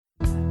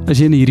As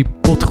jy na hierdie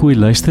potgooi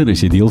luister, is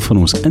jy deel van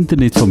ons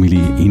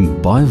internetfamilie en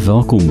baie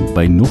welkom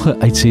by nog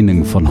 'n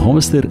uitsending van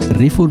Hamster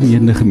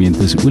Reformeerde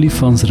Gemeentes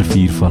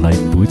Olifantsriviervallei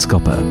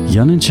Boodskappe.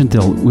 Jan en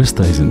Chantel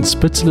Oosthuizen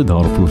spits hulle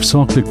daarop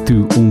hoofsaaklik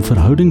toe om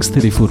verhoudings te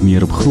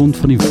reformeer op grond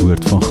van die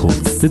woord van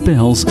God. Dit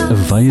behels 'n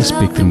wye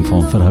spektrum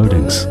van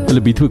verhoudings.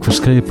 Hulle bied ook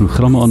verskeie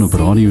programme aan op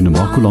Radio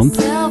Namakoland,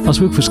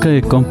 asook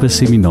verskeie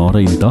kampusseminare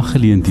en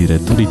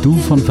daggeleenthede tot die doel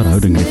van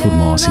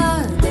verhoudingreformasie.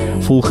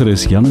 Volg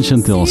gerus Jan en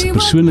Chantel se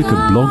persoonlike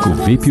blog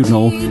of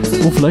webjoernaal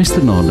of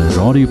luister na hulle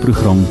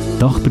radioprogram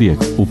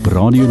Dagbreek op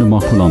Radio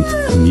Namakoland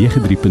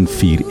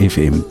 93.4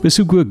 FM.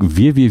 Besoek ook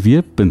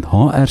www.hrco.co.za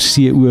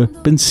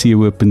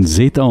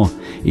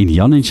en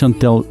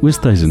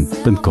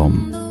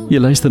janenchanteloosthuizen.com. Jy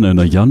luister nou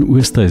na Jan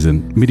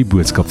Oosthuizen met die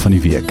boodskap van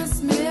die week.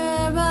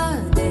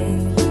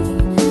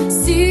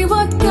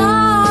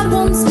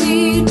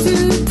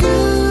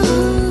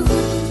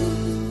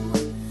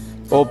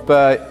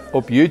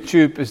 Op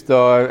YouTube is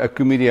daar 'n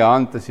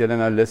komediant, as jy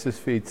nou luisters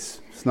vir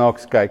iets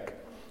snaaks kyk,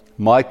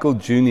 Michael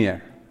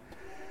Jr.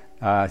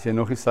 As jy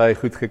nog nie sy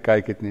goed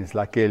gekyk het nie, is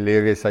lekker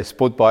hilarious. Hy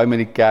spot baie met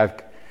die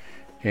kerk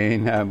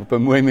en op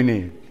 'n mooi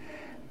manier.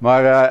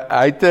 Maar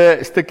hy het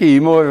 'n stukkie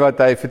humor wat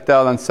hy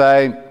vertel en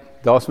sê,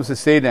 daar's mos 'n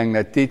sê-ding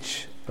dat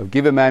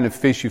give a man a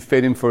fish, you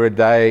feed him for a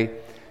day,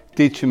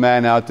 teach a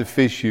man how to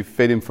fish, you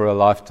feed him for a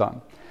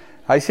lifetime.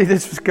 Hy sê dit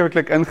is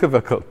verskriklik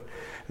ingewikkeld.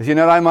 As jy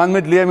nou daai man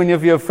moet leer, moet jy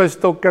vir jou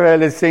visstok kry, 'n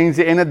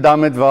lisensie en 'n dam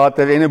met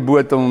water en 'n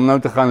boot om nou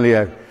te gaan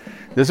leer.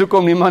 Dis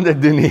hoekom niemand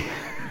dit doen nie.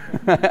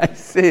 Hy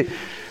sê,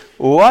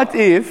 what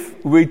if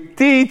we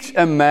teach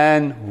a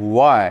man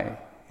why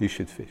he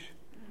should fish?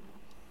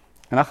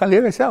 En dan gaan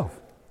leer hy self.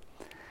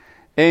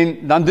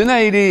 En dan doen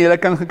hy hierdie, jy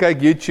kan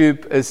gekyk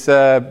YouTube, is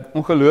 'n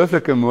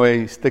ongelooflike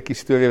mooi stukkie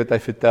storie wat hy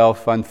vertel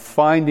van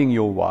finding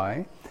your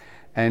why,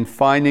 and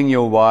finding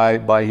your why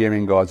by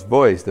hearing God's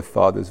voice, the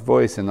Father's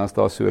voice. En as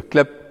daar so 'n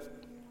klip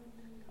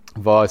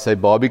waar sy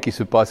babietjie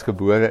so pas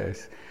gebore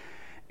is.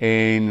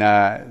 En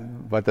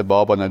wat 'n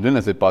baba nou doen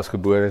as hy pas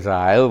gebore is, hy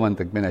huil, want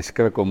ek meen hy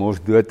skrik om mos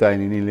dood hy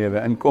in die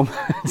lewe inkom.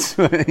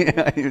 So,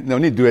 nou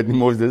nie dood nie,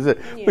 mos dis.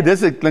 Maar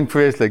dis klink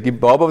vreeslik. Die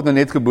baba wat nou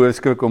net gebore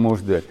skrik om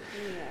mos dood.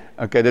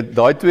 Okay,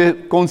 daai twee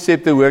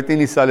konsepte hoort nie in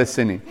dieselfde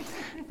sin nie.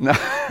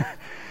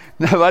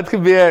 Nou wat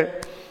gebeur?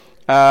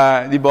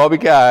 Die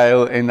babietjie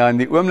huil en dan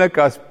die oomblik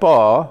as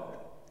pa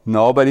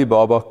naby die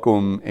baba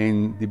kom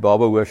en die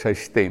baba hoor sy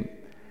stem.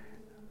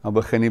 Dan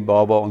begin die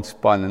baba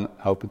ontspan en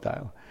hou op te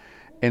huil.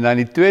 En dan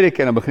die tweede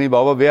keer, dan begin die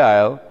baba weer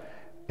huil,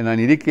 en dan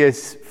hierdie keer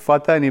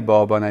vat hy in die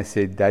baba en hy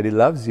sê, Daddy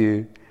loves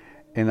you,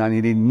 en dan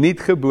hierdie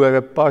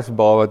nietgebore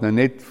pasbaba wat nou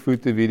net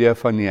fotovideo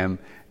van neem,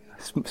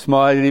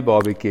 smile die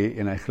babietjie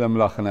en hy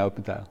glimlag en hy hou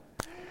op te huil.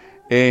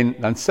 En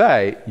dan sê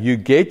hy, you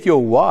get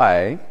your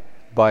why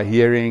by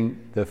hearing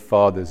the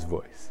Father's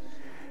voice.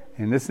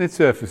 En dit is net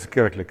so 'n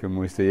verskriklike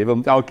mooiste, jy wil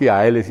met elke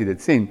huil as jy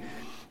dit sien.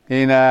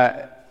 En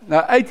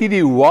nou uit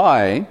hierdie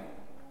why,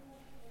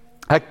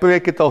 ek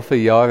preek dit al vir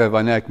jare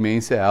wanneer ek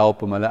mense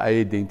help om hulle eie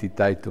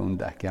identiteit te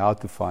ontdek. How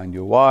to find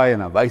your why, en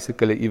dan wys ek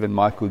hulle even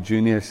Michael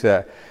Jr.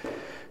 se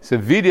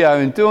video,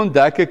 en toe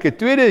ontdek ek 'n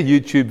tweede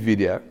YouTube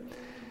video.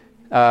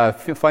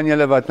 Van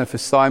julle wat nou vir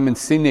Simon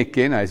Sinek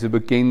ken, hy's 'n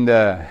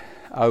bekende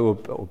ou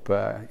op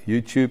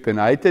YouTube, en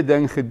hy het 'n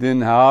ding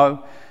gedoen, how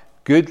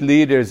good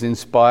leaders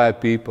inspire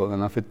people, en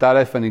dan vertel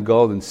hy van die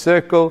golden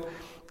circle,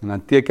 en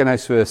dan teken hy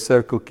so 'n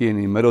sirkeltjie, in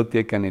die middel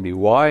teken hy die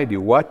why, die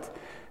what,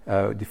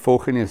 die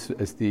volgende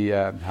is die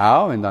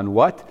how en dan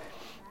what.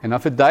 En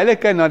dan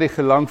verduidelik hy na die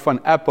gelang van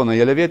Apple. Nou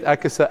julle weet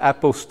ek is 'n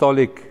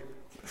Apostolic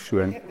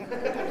persoon.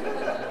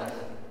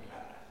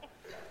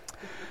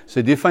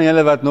 So die van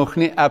julle wat nog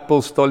nie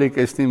Apostolic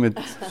is nie, moet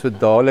so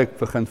dadelik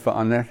begin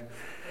verander.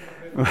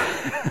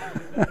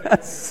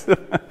 So,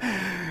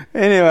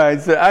 anyway,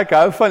 so ek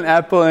hou van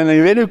Apple en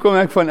jy weet hoekom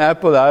ek van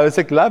Apple hou, is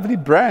ek love die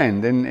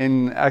brand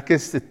en ek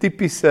is 'n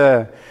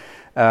tipiese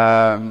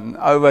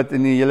wat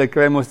in die hele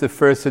kry mos the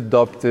first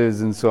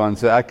adopters and so on.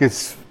 So ek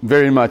is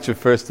very much a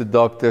first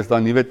adopter as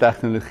daar nuwe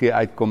tegnologie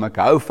uitkom. Ek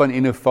hou van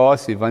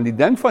innovasie, want die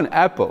ding van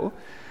Apple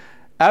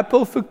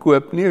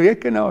verkoop nie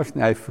rekenaars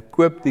nie, hy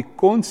verkoop die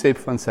konsep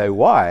van sy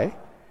why.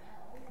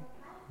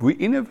 We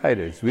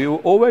innovators, we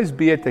will always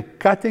be at the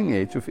cutting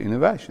edge of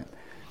innovation.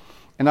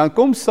 En dan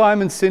kom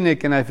Simon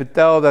Sinek en hy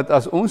vertel dat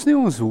as ons nie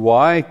ons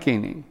why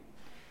ken nie,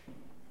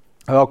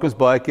 raak ons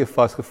baie keer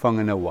vasgevang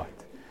in 'n what.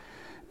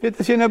 Weet,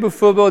 as jy nou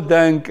byvoorbeeld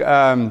dink,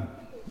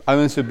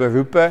 ouens se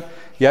beroepe,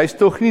 jy's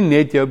tog nie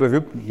net jou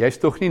beroep nie, jy's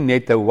tog nie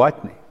net 'n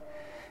what nie,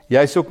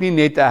 jy's ook nie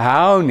net 'n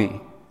how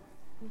nie,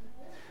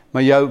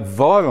 maar jou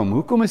waarom,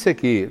 hoekom is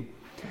ek hier?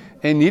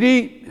 En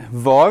hierdie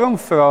waarom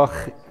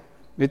vraag,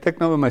 weet ek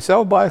nou by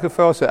myself baie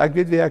gevra, so ek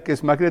weet wie ek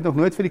is, maar ek het dit nog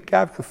nooit vir die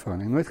kerk gevra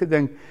nie, nooit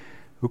gedink,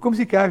 hoekom is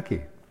die kerk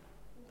hier?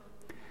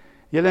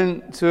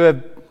 Julle so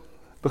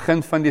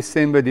begin van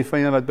Desember, die van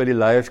julle wat by die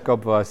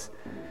leierskap was,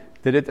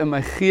 dit in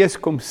my gees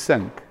kom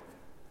sink.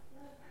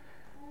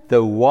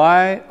 The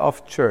why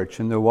of church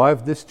and the why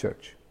of this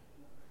church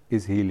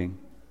is healing.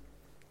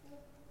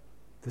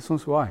 Dis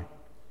ons why.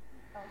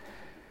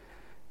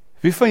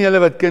 Wie van julle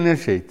wat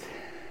kinders het,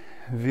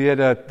 weet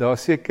dat daar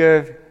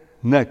seker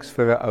niks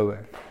vir 'n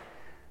ouer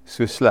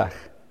so sleg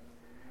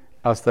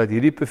as dat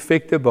hierdie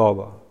perfekte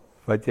baba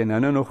wat jy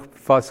nou nog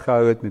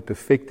vasgehou het met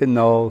perfekte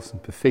naels en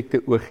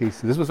perfekte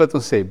oogies. Dis wat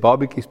ons sê,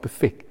 babatjie is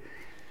perfek.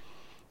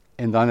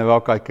 En dan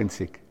raak hy kind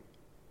siek.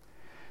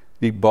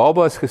 Die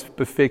baba is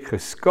perfek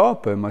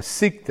geskape, maar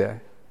siekte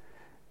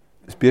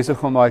is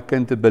besig om daai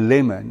kind te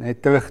belemmer,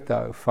 net terug te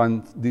hou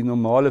van die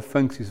normale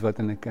funksies wat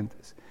in 'n kind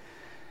is.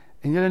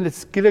 En julle, dit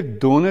skielik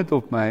dawn dit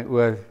op my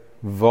oor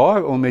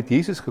waarom het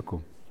Jesus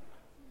gekom?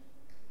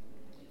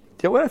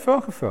 Jy het 'n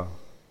vraag gevra.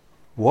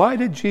 Why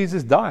did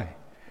Jesus die?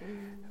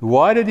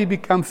 Why did he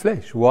become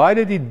flesh? Why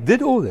did he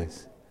did all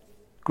this?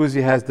 Because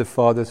he has the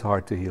Father's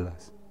heart to heal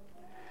us.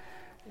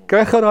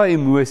 Kry gou daai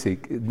emosie,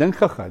 dink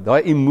gou,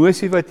 daai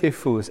emosie wat jy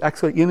voel, is ek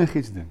sal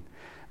enigiets doen.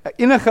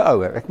 Enige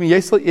ouer, ek meen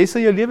jy sal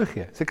jou lewe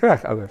gee, is ek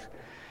reg ouers?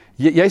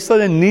 Jy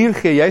sal 'n nier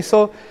gee, jy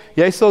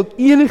sal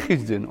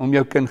enigiets doen om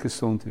jou kind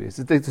gesond te wees.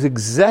 It is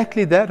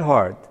exactly that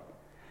heart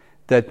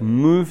that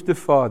moved the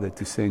Father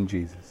to send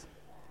Jesus.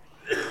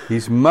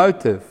 His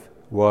motive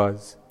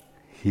was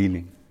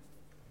healing.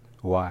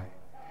 Why?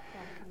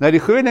 Nou die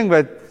groot ding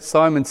wat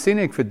Simon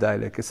Sinek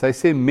verduidelik is, hy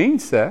sê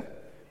mense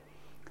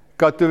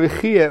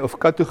kategoriseer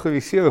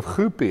of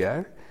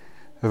groepeer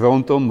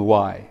rondom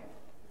why.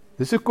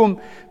 Dis hoekom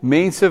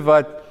mense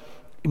wat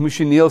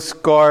emosioneel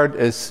scarred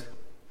is,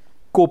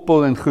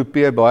 koppel en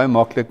groepeer baie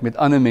maklik met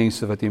ander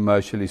mense wat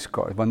emotionally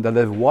scarred, want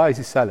hulle why is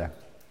dieselfde.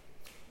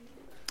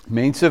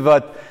 Mense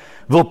wat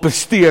wil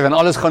presteer en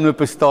alles gaan oor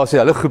prestasie,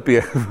 hulle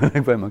groepeer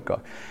gewoonlik by mekaar.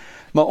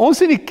 Maar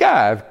ons in die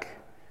kerk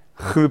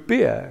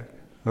groepeer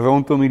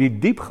rondom hierdie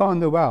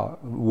diepgaande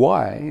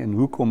why en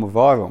hoekom of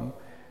waarom,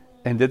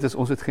 en dit is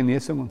ons het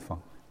genesing ontvang.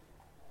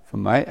 Vir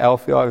my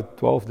 11 jaar,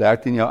 12,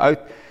 13 jaar oud,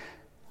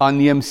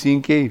 aanneem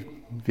seentjie,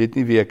 weet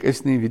nie wie ek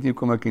is nie, weet nie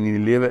hoekom ek in die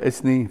lewe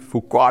is nie,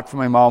 voel kwaad vir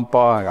my ma en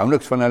pa, hou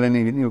niks van hulle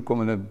nie, weet nie hoekom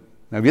hulle,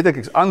 nou weet ek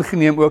is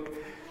aangeneem ook,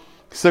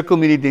 sukkel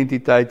met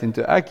identiteit, en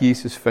toe ek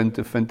Jesus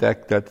vind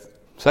ek dat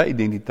sy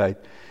identiteit,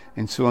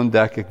 en so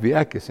ontdek ek wie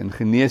ek is, en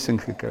genesing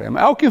gekry.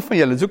 Maar elkeen van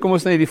julle, soos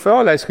ons nou die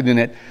vraelys gedoen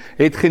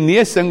het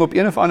genesing op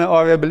een of ander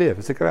area beleef,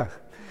 is ek reg?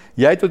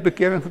 Jy het tot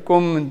bekering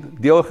gekom, en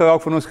deel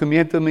geraak van ons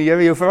gemeente, om die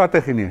Here jou vrou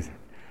te genees.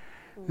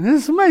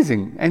 This is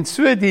amazing. En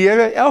so het die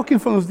Here, elkeen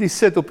van ons die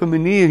sit op 'n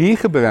manier hier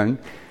gebring,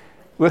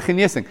 oor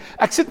genesing.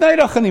 Ek sit nou die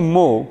dag in die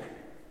mall,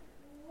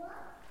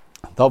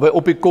 daar by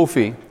op die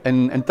koffie,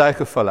 in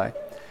Tygervallei.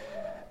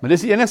 Maar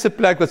dis die enigste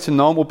plek wat sy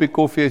naam op die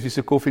koffie is, wie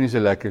se koffie nie so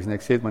lekker is, en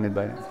ek sê dit maar net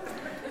by net.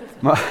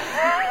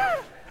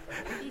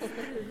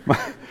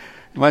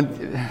 Maar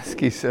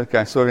ekskuus,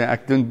 okay, sorry,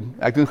 ek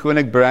doen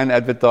gewoonlik brand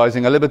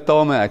advertising, hulle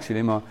betaal my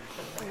actually,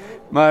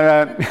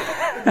 maar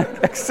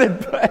ek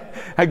sit by,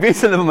 ek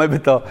weet hulle wil my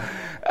betaal,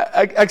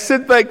 ek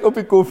sit by op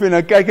die koffie en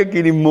dan kyk ek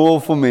in die mall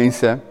vir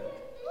mense,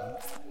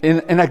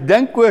 en ek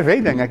dink oor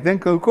redding, ek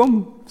dink,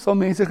 hoekom sal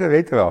mense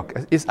gered raak?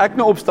 Is ek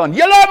nou opstaan,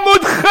 julle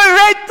moet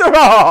gered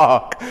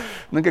raak!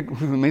 Dan dink ek,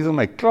 mense wil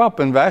my klap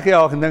en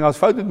wegjaag en dink, as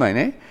fout met my,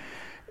 nee?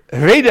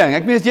 Redding,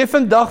 ek meen, as jy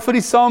vandag vir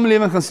die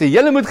samelewing gaan sê,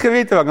 julle moet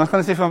gered raak, dan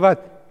gaan hulle sê van wat?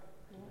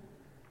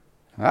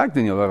 Ja, ek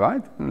doen julle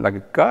right,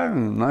 lekker kar,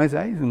 en nice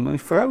huis, en my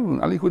vrou,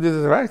 en al die goed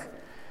is reg,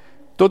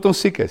 tot ons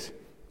siek is.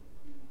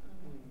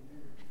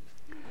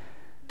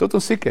 Tot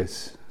ons siek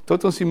is,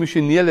 tot ons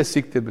emosionele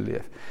siekte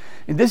beleef.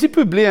 En dis die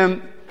probleem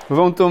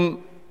rondom,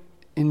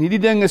 en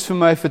hierdie ding is vir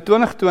my, vir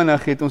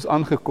 2020 het ons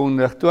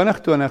aangekondig,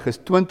 2020 is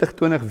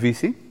 2020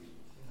 visie,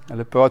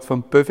 hulle praat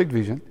van perfect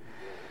vision,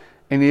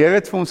 en die Here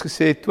het vir ons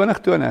gesê,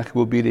 2020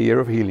 will be the year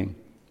of healing.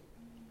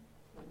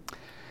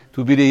 It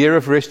will be the year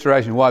of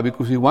restoration. Why?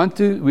 Because we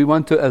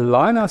want to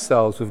align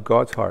ourselves with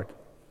God's heart.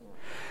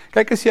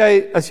 Kyk,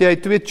 as jy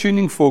 2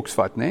 tuning forks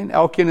vat, nee, en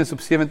elkeen is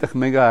op 70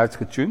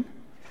 MHz getune,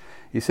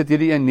 jy sit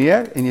hierdie een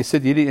neer, en jy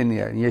sit hierdie een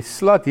neer, en jy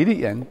slat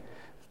hierdie een,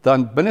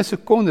 dan binne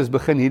sekondes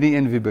begin hierdie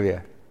een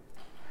vibreer.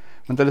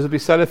 Want hulle is op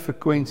dieselfde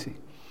frekwensie.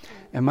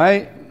 En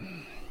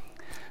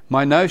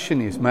my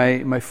notion is,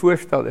 my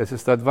voorstel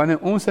is dat wanneer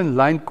ons in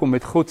lyn kom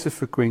met God se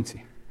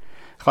frekwensie,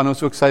 gaan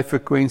ons ook sy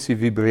frekwensie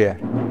vibreer.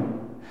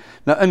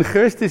 Nou in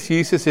Christus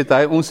Jesus het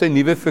hy ons sy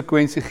nuwe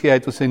frekwensie gegee, hy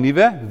het ons sy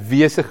nuwe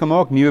wese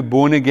gemaak, nuwe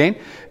born again,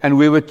 and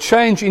we were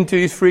changed into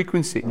his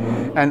frequency.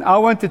 And I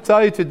want to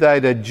tell you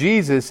today that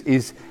Jesus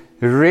is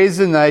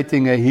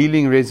resonating a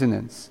healing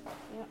resonance.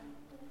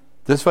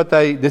 Dis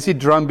die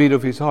drumbeat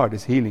of his heart,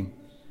 is healing.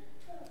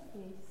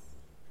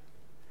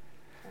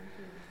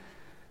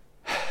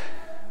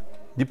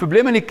 Die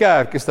probleem in die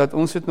kerk is dat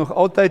ons het nog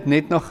altyd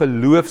net na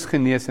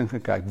geloofsgenesing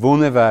gekyk,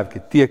 wonderwerke,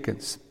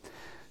 tekens,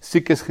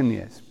 siekes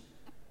genees.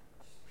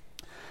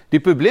 Die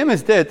probleem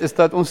is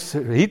dat ons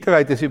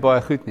hitrate is nie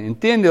baie goed nie.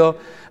 Inteendeel,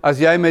 as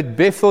jy met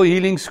Bethel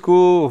Healing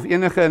School of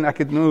enige, en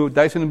ek het nou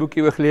duisende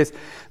boekie oor gelees,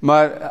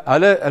 maar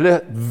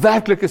hulle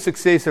werklike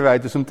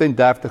suksesrate is omtrent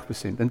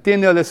 30%.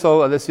 Inteendeel,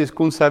 hulle sê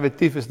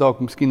konservatief is dalk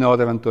miskien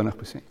nader aan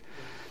 20%.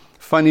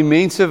 Van die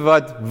mense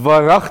wat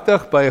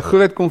waaragtig by 'n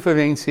groot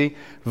konferensie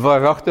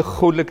waaragtig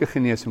goddelike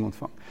genesing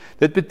ontvang.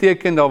 Dit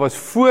beteken daar was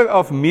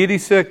vooraf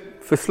mediese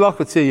verslag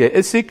wat sê jy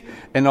is siek,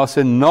 en daar's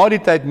 'n na die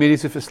tyd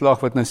mediese verslag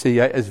wat nou sê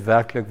jy is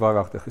werklik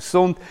waaragtig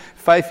gesond.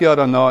 5 jaar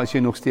daarna is jy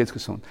nog steeds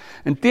gesond.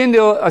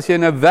 Inteendeel, as jy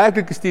nou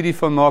werklik 'n studie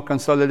van maak, dan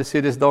sal hulle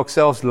sê dis dalk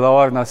selfs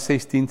laer na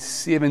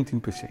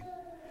 16-17%.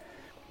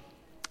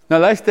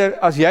 Nou luister,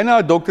 as jy na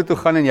 'n dokter toe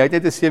gaan en jy het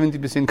net 'n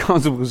 17%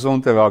 kans om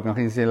gesond te raak, dan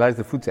gaan jy sê,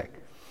 luister, voetsek.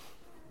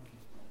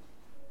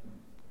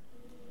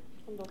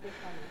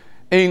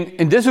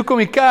 En dis hoekom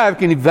die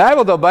kerk en die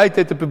wêreld daar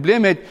buite 'n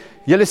probleem het.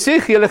 Julle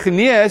sê julle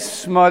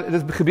genees, maar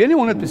dit gebeur nie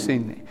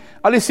 100% nie.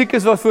 Al die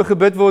siekes waarvoor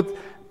gebid word,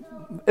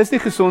 is nie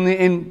gesond nie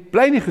en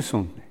bly nie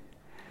gesond nie.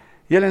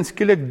 Julle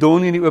skielik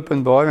don in die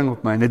openbaring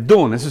op my. En dit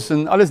don, is soos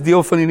in alles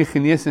deel van die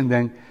genesing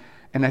ding.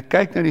 En ek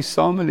kyk na die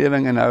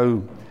samelewing en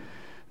hou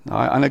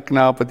daai ander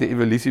knaap wat die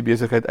evolusie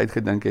besigheid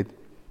uitgedink het.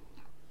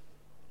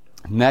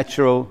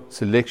 Natural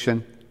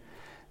selection.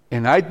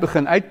 En hy het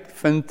begin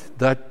uitvind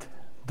dat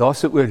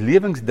daar's 'n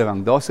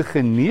oorlewingsdrang, daar's 'n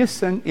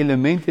genesing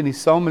element in die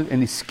samelewing, in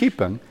die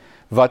skepping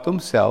wat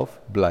homself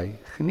bly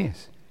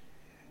genees.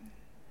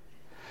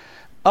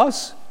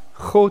 As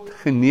God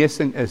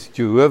genesing is,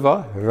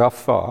 Jehovah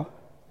Rapha,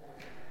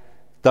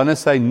 dan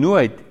is hy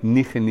nooit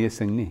nie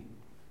genesing nie.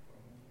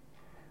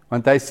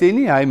 Want hy sê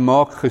nie hy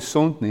maak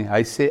gesond nie,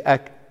 hy sê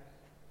ek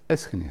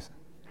is genesing.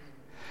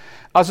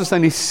 As ons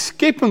aan die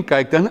skepping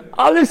kyk, dan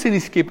alles in die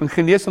skepping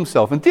genees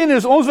homself. Inteendeel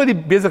is ons wat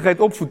die besigheid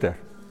opvoeder.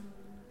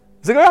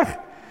 Is ek reg?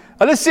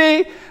 Hulle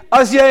sê,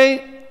 as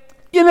jy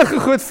enige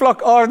groot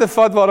vlak aarde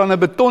vat waar dan 'n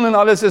beton en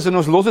alles is en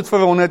ons los dit vir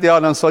 100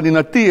 jaar, dan sal die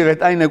natuur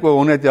uiteindelik oor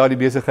 100 jaar die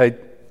besigheid.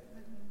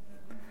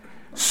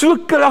 So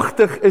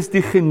kragtig is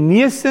die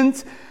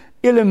genesings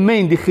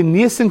element, die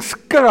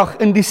genesingskrag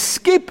in die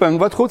skepping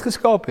wat God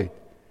geskaap het.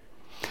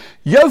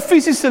 Jou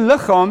fisiese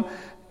liggaam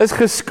is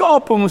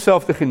geskaap om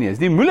homself te genees.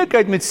 Die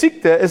moeilikheid met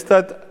siekte is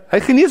dat hy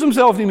genees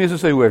homself nie meer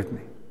soos hy hoort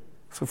nie.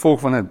 As gevolg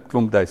van 'n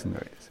klomp duisend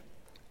redes.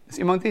 Is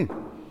iemand hier?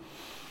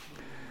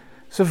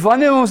 So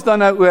wanneer ons dan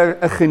nou oor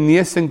 'n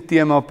genesing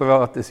tema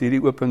praat, is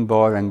hierdie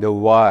openbaring, the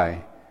why.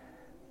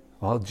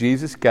 Well,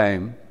 Jesus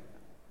came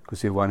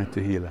because he wanted to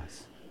heal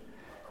us.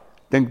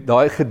 Dink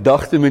daai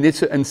gedagte moet net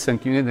so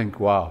insink, jy net dink,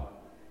 wow,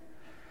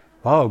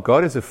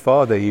 God is a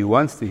Father, he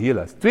wants to heal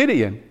us. Tweede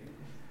een,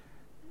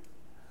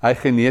 hy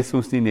genees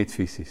ons nie net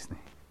fisies nie,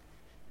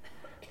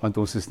 want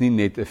ons is nie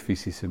net 'n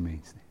fisiese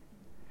mens nie.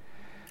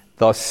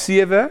 Daar's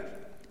 7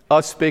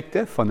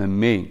 aspekte van 'n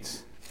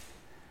mens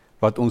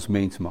wat ons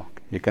mens maak.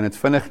 Jy kan dit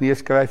vinnig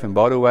neerskryf en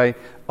by the way,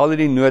 al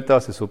die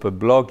notas is op 'n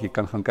blog, jy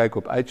kan gaan kyk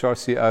op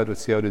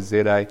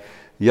hrco.co.za,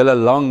 hele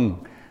lang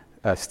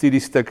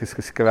studiestuk is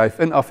geskryf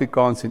in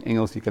Afrikaans en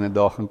Engels, jy kan dit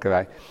daar gaan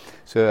kry.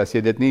 So as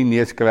jy dit nie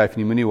neerskryf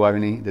nie, moenie worry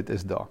nie, dit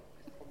is daar.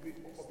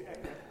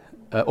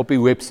 Op die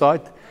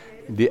website,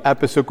 die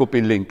app is ook op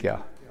die link,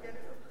 ja.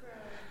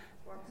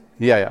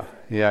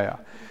 Ja.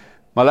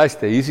 Maar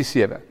luister, hier is die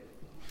 7.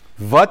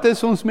 Wat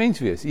is ons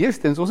menswees?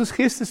 Eerstens, ons is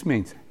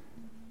geestesmense.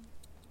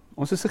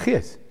 Ons is 'n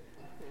gees.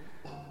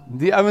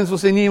 Die ouens wil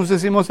sê nie,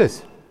 ons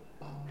is.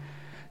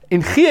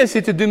 En gees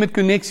het te doen met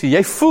konneksie.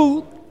 Jy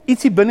voel,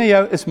 ietsie binne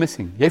jou is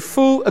missing. Jy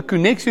voel 'n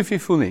konneksie of jy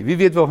voel nie. Wie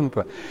weet waarvan ek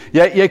praat.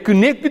 Jy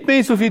connect met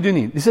mense of jy doen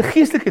nie. Dis 'n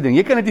geestelike ding.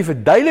 Jy kan dit nie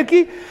verduidelik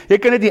nie, jy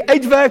kan dit nie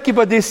uitwerk nie,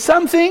 but there's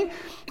something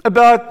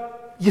about,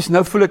 jy's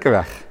nou voel ek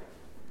reg.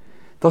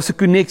 Daar's 'n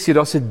konneksie,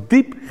 daar's 'n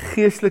diep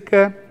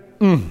geestelike,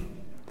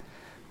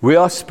 we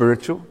are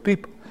spiritual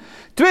people.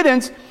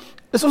 Tweedens,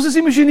 ons is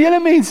emosionele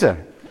mense.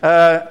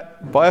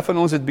 Baie van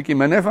ons het bietjie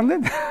minder van dit,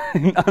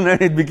 en ander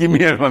het bietjie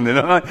meer van dit.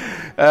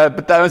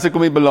 Party ons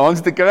kom die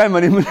balans te kry,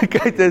 maar die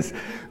moeilikheid is,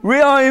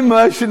 we are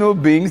emotional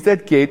beings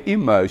that get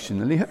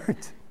emotionally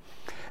hurt.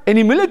 En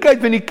die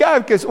moeilikheid van die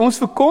kerk is, ons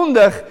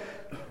verkondig,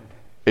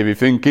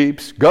 everything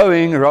keeps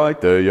going right,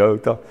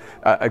 Toyota.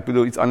 Ek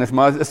bedoel iets anders,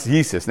 maar is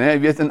Jesus, né? Jy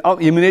weet,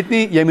 jy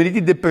moet net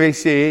nie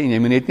depressie hê, en jy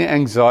moet net nie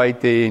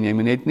anxiety hê, en jy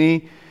moet net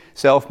nie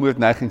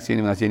selfmoordneiging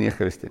sien, as jy nie 'n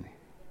Christen nie.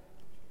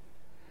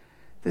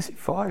 Dis die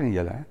vaar in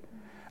julle, hè?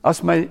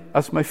 As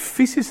my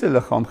fisiese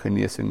liggaam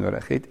genesing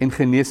nodig het, en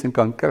genesing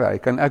kan kry,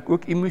 kan ek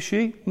ook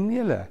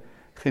emosionele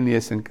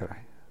genesing kry.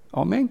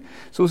 Amen.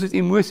 Soos is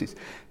emosies.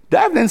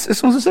 Derdens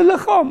is ons 'n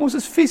liggaam, ons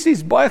is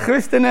fisies, baie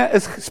Christene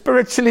is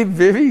spiritually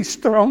very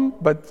strong,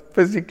 but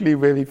physically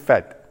very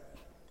fat.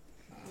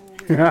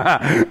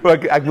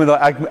 ek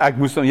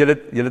moes dan, julle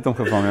het hom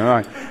gevang,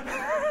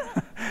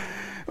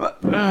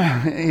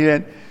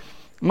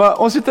 maar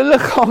ons het 'n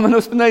liggaam en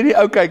ons moet net die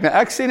ou kyk. Nou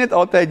ek sê net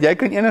altyd, jy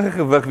kan enige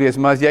gewig wees,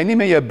 maar as jy nie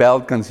met jou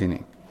belt kan sien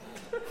nie.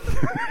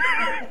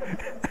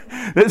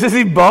 Dit is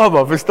die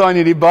baba, verstaan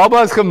jy? Die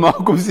baba is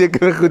gemaak om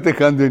sekere goed te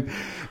kan doen.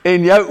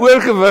 En jou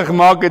oorgewig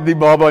maak dit die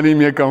baba nie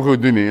meer kan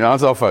goed doen nie. Dan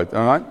is al fout.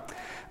 Alright?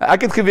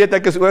 Ek het geweet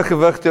ek is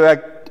oorgewig toe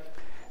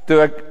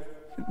ek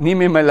nie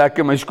meer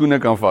my skoene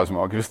kan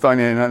vasmaak. Verstaan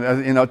jy?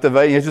 En nou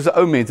terwyl jy soos 'n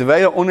ou mens, terwyl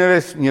jy onder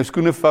is en jou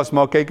skoene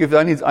vasmaak, kyk of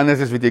daar niets anders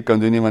is wat jy kan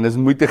doen nie, want dit is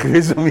moeite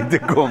gewees om hier te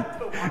kom.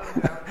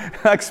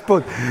 Ek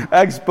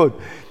spot.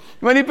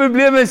 Maar die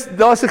probleem is,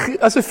 daar's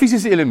 'n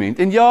fisiese element.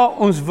 En ja,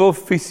 ons wil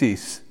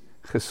fisies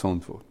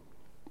gesond word.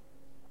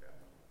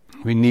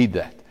 We need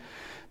that.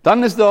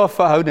 Dan is daar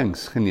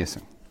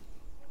verhoudingsgenesing.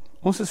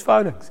 Ons is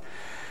verhoudings.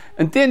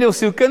 Inteendeel,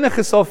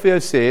 sielkundiges sal vir jou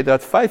sê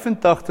dat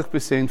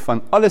 85%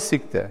 van alle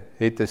siekte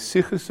het 'n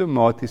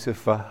psigosomatiese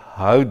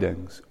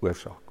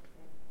verhoudingsoorsaak.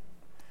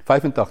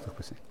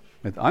 85%.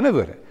 Met ander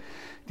woorde,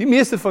 die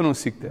meeste van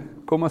ons siekte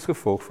kom as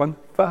gevolg van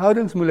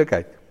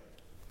verhoudingsmoeilikheid.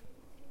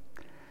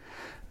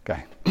 OK,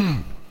 ek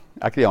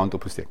het die hand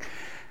opgesteek.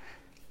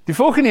 Die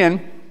volgende een,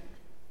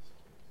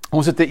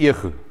 ons het 'n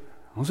ego,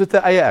 ons het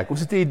 'n eie ek, ons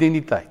het 'n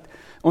identiteit,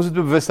 ons het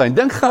bewustheid.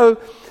 Dink gou,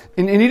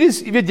 en hierdie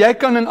is, jy weet, jy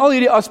kan in al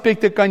hierdie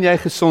aspekte kan jy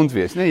gesond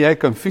wees, né? Jy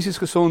kan fisies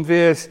gesond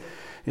wees,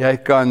 jy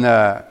kan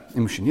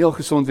emosioneel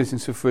gesond wees en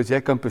so voort,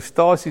 jy kan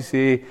prestasies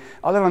hê,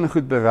 allerlei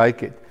goed bereik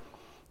het.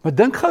 Maar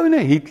dink gou aan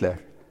 'n Hitler,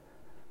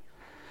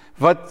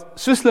 wat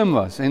so slim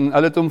was, en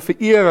hulle het hom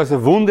vereer as 'n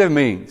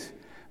wondermens,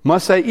 maar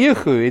sy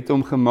ego het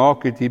hom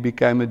gemaak het, he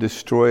became a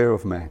destroyer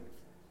of man.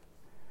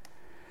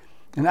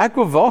 En ek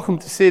wil waag om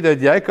te sê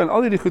dat jy kan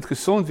al hierdie goed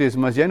gesond wees,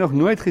 maar as jy nog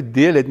nooit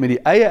gedeel het met die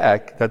eie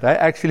ek, dat hy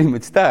actually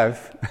moet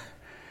sterf,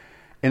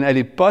 en uit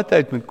die pad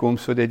uit moet kom,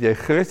 sodat jy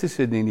Christus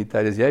se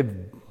identiteit is, jy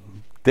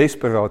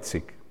desperaat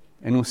siek.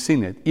 En ons sien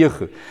dit,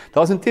 ego.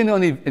 Daar is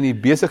inteendeel in die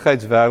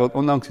besigheidswêreld,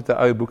 onlangs het 'n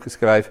ou boek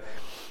geskryf,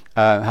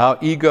 How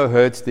Ego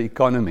Hurts the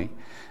Economy.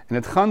 En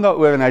dit gaan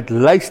daaroor, en hy het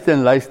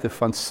lyste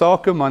van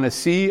sakemanne,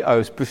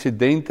 CEO's,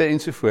 presidente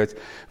ensovoorts,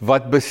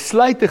 wat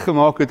besluite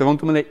gemaak het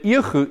rondom hulle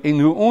ego, en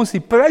hoe ons die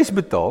prys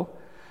betaal,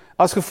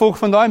 as gevolg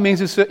van daai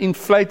mense so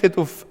inflated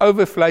of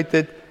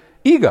overflated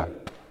ego.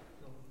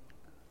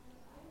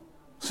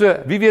 So,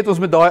 wie weet ons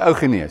met daai ou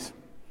genees?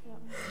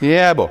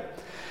 Ja, bo.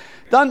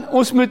 Dan,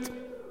 ons moet,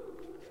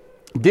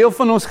 deel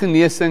van ons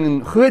genesing,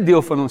 en groot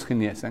deel van ons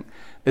genesing,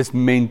 is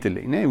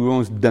mentally, né? Hoe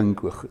ons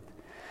dink oor goed.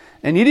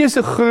 En hierdie is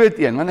 'n groot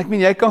een, want ek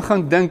meen, jy kan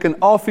gaan dink in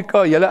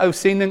Afrika, julle ou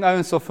sending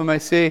ouens sal vir my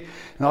sê,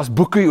 en daar's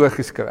boeke oor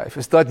geskryf,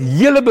 is dat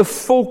hele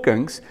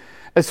bevolkings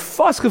is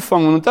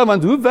vasgevang,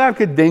 want hoe werk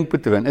 'n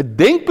denkpatroon? 'n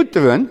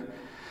Denkpatroon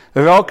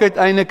raak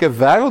uiteindelik 'n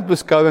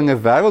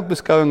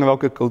wêreldbeskouing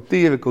raak 'n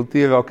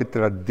kultuur raak 'n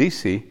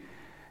tradisie,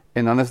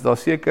 en dan is daar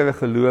sekere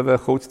gelowe,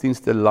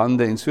 godsdienste,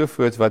 lande en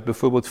sovoorts, wat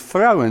byvoorbeeld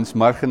vrouens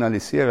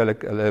marginaliseer,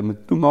 hulle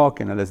moet toemaak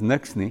en hulle is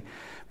niks nie,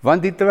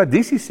 want die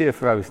tradisie sê 'n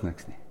vrou is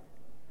niks nie.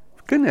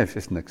 Kinders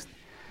is niks nie.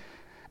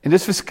 En dit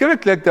is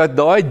verskriklik dat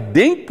daai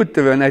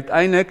denkpatroon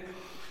uiteindelik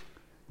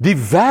die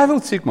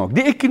wêreld siek maak,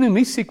 die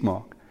ekonomie siek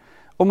maak,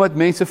 omdat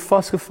mense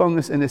vasgevang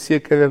is in 'n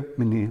sekere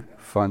manier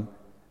van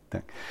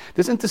dink.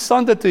 Dis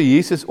interessant dat toe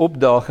Jesus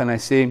opdaag en hy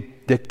sê,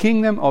 the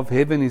kingdom of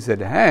heaven is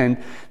at hand,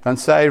 dan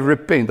sê hy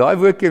repent. Daai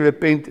woordjie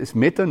repent is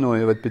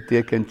metanoia, wat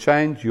beteken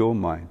change your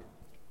mind.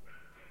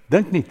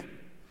 Dink nie.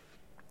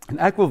 En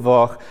ek wil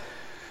waag,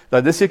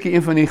 dat dis seker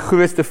een van die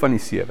grootste van die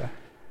 7,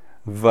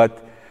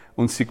 wat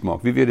ons siek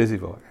maak. Wie weet dis die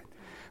waarheid?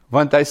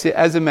 Want hy sê,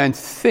 as a man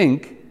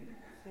think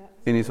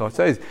in his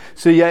heart.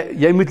 So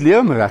jy moet leer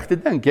om reg te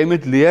dink. Jy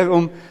moet leer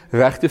om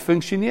reg te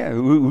funksioneer.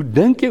 Hoe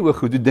dink jy oor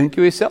goed? Hoe dink jy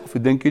oor jouself?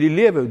 Hoe dink jy oor die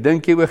lewe? Hoe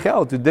dink jy oor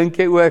geld? Hoe dink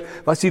jy oor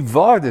wat is die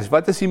waardes?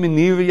 Wat is die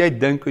manier hoe jy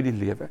dink oor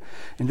die lewe?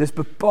 En dis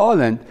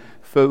bepalend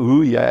vir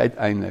hoe jy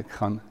uiteindelik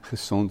gaan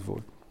gesond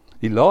word.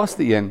 Die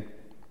laaste een,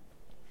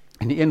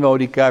 en die een waaroor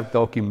die kerk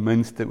dalk die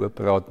minste oor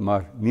praat,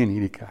 maar nie in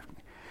hierdie kerk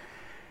nie.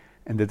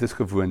 En dit is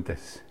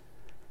gewoontes.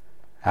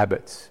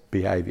 Habits,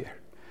 behavior.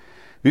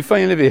 Wie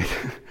van julle weet?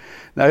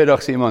 Nou die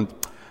dag sê iemand,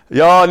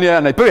 ja nee,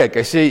 en hy preek,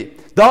 hy sê,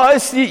 daar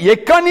is nie, jy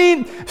kan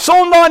nie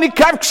Sondag in die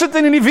kerk sit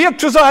en in die week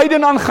soos 'n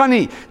heiden aangaan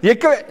nie. Jy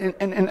kan,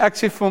 en ek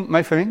sê vir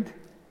my vriend,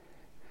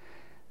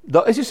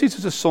 daar is nie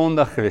soos 'n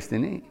Sondag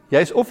Christen nie. Jy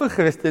is of 'n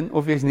Christen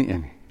of jy is nie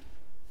een nie.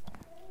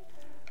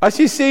 As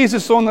jy sê jy is 'n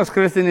Sondags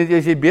Christen,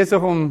 is jy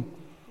besig om,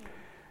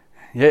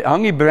 jy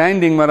hang die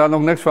branding, maar daar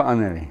nog niks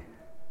verander nie.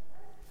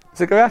 Is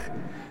ek reg?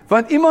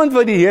 Want iemand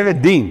wat die Here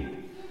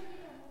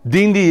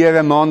dien die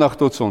Here Maandag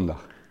tot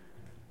Sondag.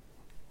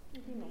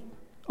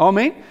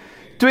 Amen.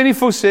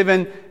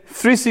 24/7,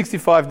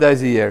 365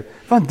 days a year.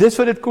 Want dis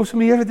wat dit kos om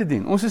die Here te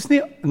dien. Ons is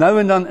nie nou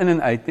en dan in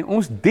en uit nie.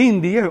 Ons dien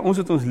die Here, ons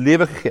het ons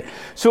lewe gegee.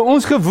 So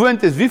ons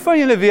gewoond is, wie van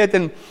julle weet,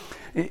 en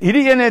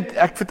hierdie een het,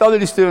 ek vertel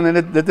die storie,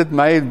 en dit het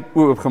my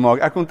oopgemaak.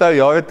 Ek onthou,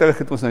 jare terug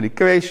het ons nou die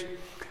crash,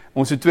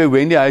 ons het 2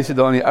 Wendy huise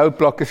daar in die ou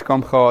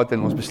plakkerskamp gehad,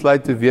 en ons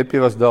besluit toe WP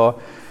was daar,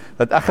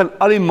 dat ek gaan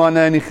al die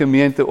manne in die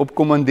gemeente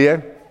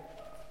opkommandeer.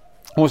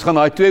 Ons gaan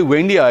daai 2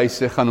 Wendy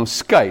huise gaan ons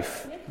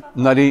skuif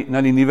na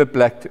die nuwe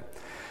plek toe.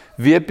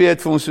 WP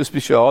het vir ons so 'n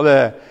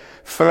spesiale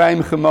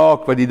frame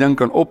gemaak wat die ding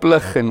kan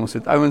oplig, en ons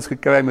het ouens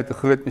gekry met 'n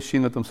groot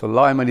masjien wat hom sal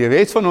laai, maar die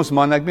res van ons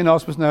manne, ek meen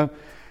ons nou,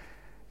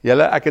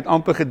 ek het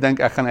amper gedink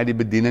ek gaan uit die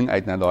bediening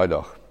uit na daai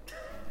dag.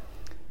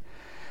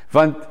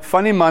 Want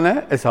van die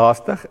manne is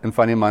haastig en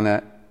van die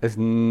manne is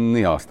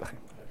nie haastig nie.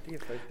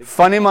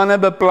 Van die manne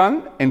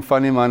beplan en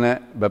van die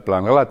manne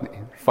beplan glad nie.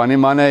 Van die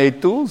manne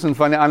het tools en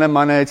van die ander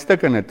manne het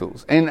stikkende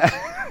tools. En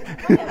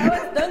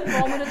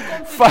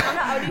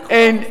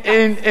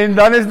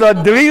dan is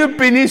daar 3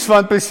 opinies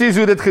van presies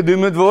hoe dit gedoen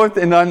moet word,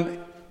 en dan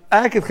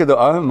ek het gedink,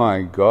 oh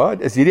my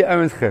God, is hierdie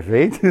ouens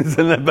gered? Is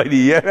hulle by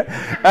die Here?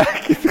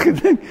 Ek het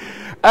gedink,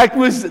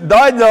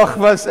 Daai dag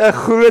was 'n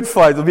groot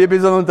fight, op jy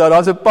sal onthou,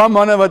 daar's 'n paar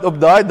manne wat op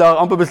daai dag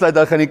amper besluit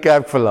dat gaan die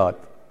kerk verlaat.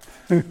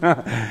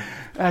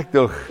 Ek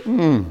dog,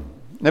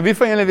 Nou wie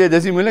van julle weet,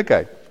 dis die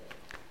moeilikheid.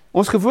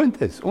 Ons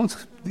gewoontes,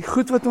 die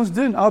goed wat ons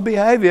doen, our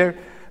behavior,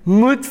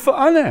 moet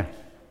verander.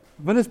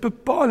 Want dit is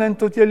bepalend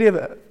tot jou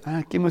lewe.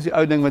 Ek ken mos die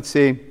ou ding wat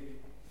sê,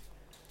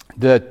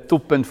 die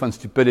toppunt van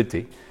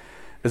stupidity,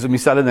 is om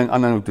dieselfde ding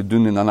aanhou te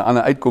doen en dan 'n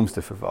ander uitkoms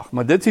te verwag.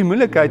 Maar dit is die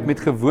moeilikheid met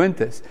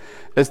gewoontes,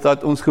 is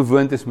dat ons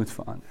gewoontes moet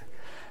verander.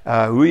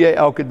 Hoe jy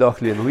elke dag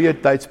leef, hoe jy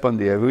tyd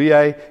spandeer, hoe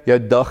jy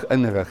jou dag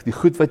inrig, die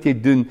goed wat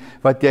jy doen,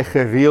 wat jy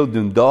gereeld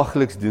doen,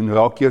 daagliks doen,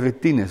 raak jou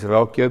routines,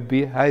 raak jou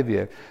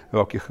behavior,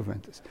 raak jou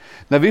gewoontes.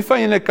 Nou wie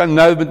van julle kan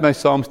nou met my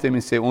saamstem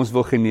en sê, ons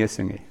wil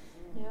genesing hê?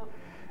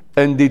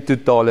 Ja. In die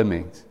totale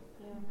mens.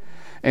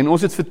 En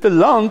ons het vir te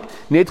lank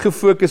net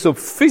gefokus op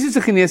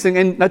fisiese genesing,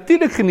 en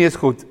natuurlik genees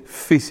God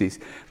fisies.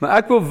 Maar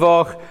ek wil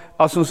waag,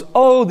 as ons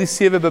al die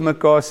 7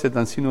 bymekaar sit,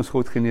 dan sien ons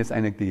God genees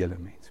eintlik die hele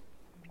mens.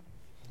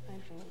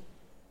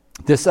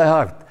 Dis sy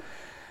hart.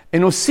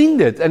 En ons sien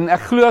dit, en ek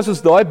glo as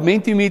ons daai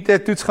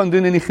Mentimeter toets gaan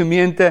doen in die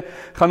gemeente,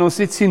 gaan ons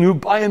net sien hoe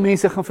baie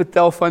mense gaan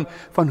vertel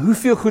van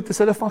hoeveel goed is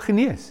hulle van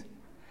genees.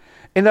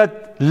 En dat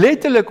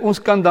letterlik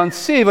ons kan dan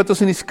sê, wat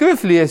ons in die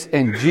skrif lees,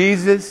 and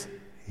Jesus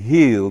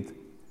healed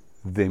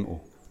them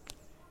all.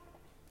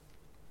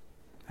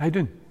 Hy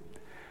doen.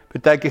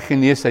 Partykeer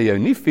genees hy jou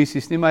nie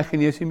fisies nie, maar hy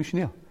genees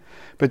emosioneel.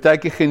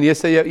 Partykeer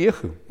genees hy jou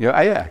ego, jou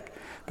eie ek.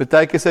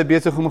 Partykeer is hy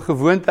besig om 'n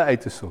gewoonte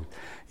uit te sort.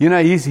 You know,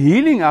 he's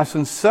healing us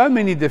on so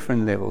many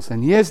different levels.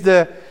 And here's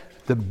the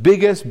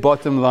biggest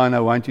bottom line I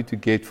want you to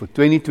get for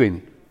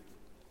 2020.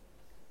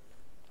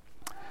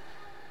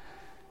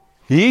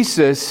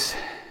 Jesus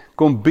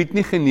kom bied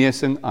nie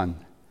genesing aan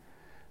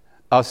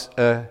as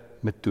 'n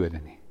metode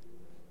nie.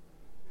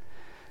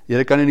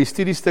 Julle kan in die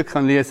studiestuk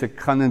gaan lees, ek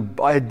gaan in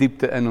baie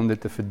diepte in om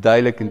dit te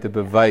verduidelik en te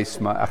bewys,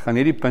 maar ek gaan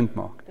net die punt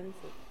maak.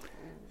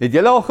 Het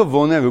julle al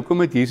gewonder, hoekom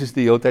het Jesus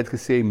die hele tyd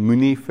gesê,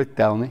 moenie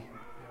vertel nie?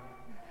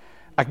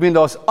 Ek meen,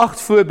 daar's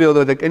 8 voorbeelde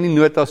wat ek in die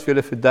notas vir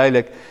julle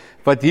verduidelik,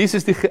 wat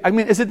Jesus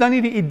is dit dan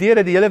nie die idee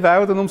dat die hele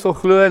wêreld aan hom sal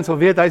glo en sal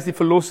weet, hy is die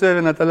verlosser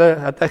en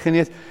dat hy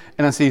genees,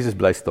 en dan sê Jesus,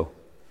 bly stil.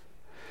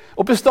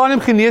 Op 'n stadium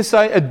genees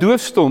hy 'n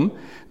doofstom,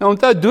 nou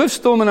onthou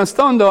doofstom, en dan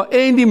staan daar,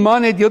 en die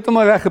man het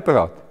heeltemal reg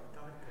gepraat.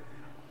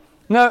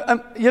 Nou,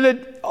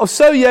 as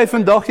sou jy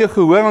vandag jou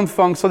gehoor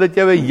ontvang, sal dit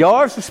jou 'n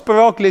jaar se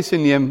spraaklesse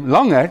neem,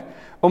 langer,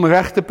 om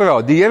reg te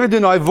praat. Die Here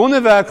doen daai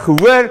wonderwerk,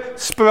 gehoor,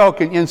 spraak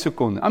in 1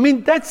 sekonde. I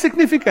mean, that's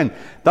significant.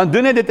 Dan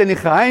doen hy dit in die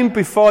geheim,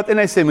 privaat, en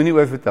hy sê, moenie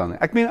oorvertel nie.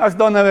 Ek meen, as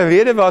daar nou 'n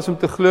rede was om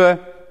te glo,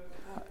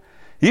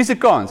 hier's 'n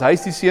kans, hy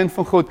is die seun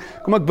van God,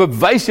 kom ek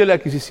bewys julle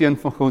ek is die seun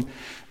van God,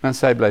 dan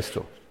sê hy, bly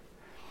stil.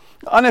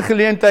 'n Ander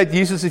geleentheid,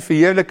 Jesus die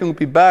verheerliking op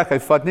die berg, hy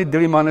vat net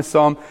 3 manne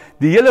saam,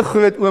 die hele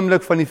groot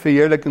oomblik van die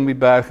verheerliking op die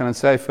berg, en dan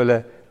sê hy vir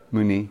hulle,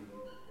 moenie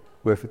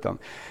oorvertel.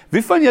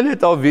 Wie van julle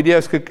het al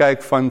video's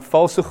gekyk van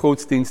valse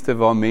godsdienste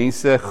waar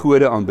mense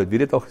gode aanbid? Wie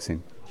het dit al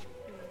gesien?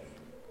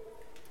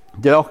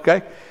 Het jy al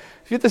gekyk?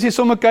 Weet as jy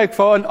sommer kyk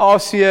vir in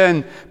Asië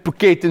en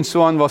Phuket en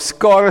so aan, waar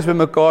skares by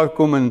mekaar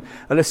kom en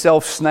hulle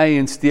self sny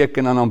en steek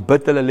en dan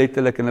aanbid hulle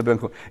letterlik en hulle bring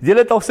God. Het jy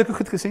dit al sulke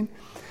goed gesien?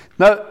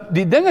 Nou,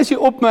 die ding as jy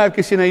opmerk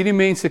as jy na hierdie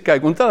mense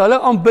kyk, want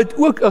hulle aanbid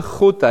ook 'n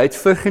godheid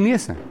vir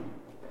genesing.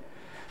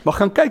 Maar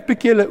gaan kyk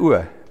bietjie hulle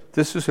oë. Dit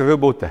is soos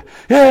robotte.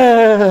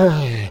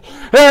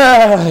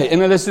 En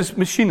hulle is soos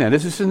masjiene,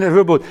 dit is soos 'n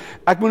robot.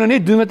 Ek moet nou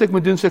net doen wat ek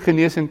moet doen so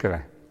genesing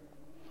kry.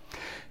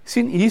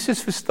 Sien,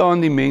 Jesus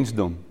verstaan die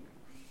mensdom.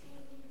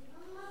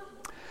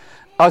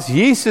 As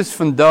Jesus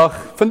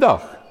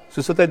vandag,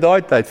 soos wat hy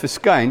daai tyd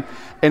verskyn,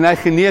 en hy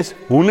genees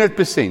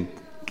 100%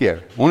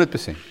 keer,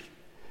 100%.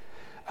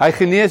 Hy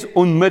genees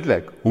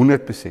onmiddellik,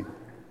 100%.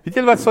 Weet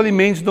julle wat sal die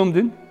mensdom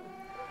doen?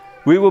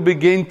 We will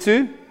begin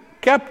to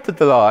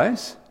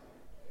capitalize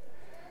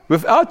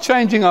without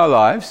changing our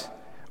lives.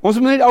 Ons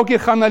moet net elke keer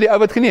gaan na die ou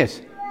wat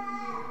genees.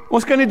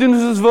 Ons kan nie doen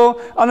soos ons wil,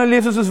 ander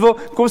leef soos ons wil,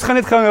 kom ons gaan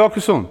net gaan raak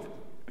gesond.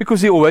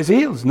 Because he always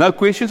heals, no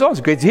questions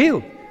asked, gets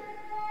healed.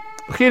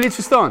 Begin jy iets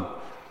verstaan?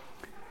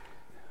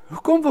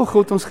 Hoekom wil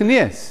God ons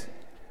genees?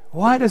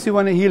 Why does he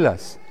want to heal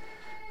us?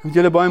 Moet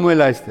julle baie mooi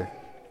luister.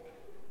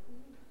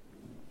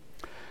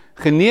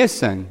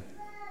 Genesing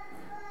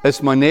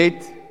is maar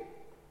net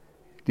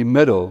die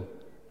middel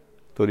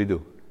tot die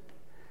doel.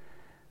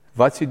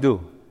 Wat is die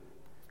doel?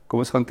 Kom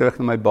ons gaan terug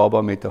na my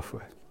baba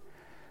metafoor.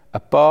 'n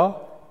Pa,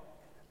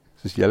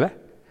 soos julle,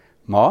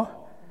 ma,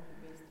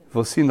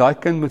 wil sien daai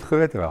kind moet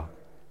groot raak.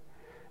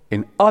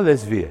 En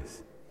alles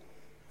wees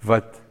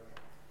wat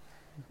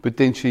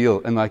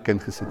potensieel in daai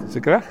kind gesit het. Is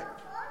ek reg?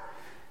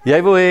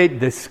 Jy wil hê,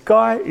 the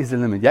sky is the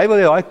limit. Jy wil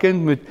hê daai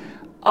kind moet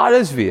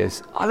alles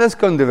wees, alles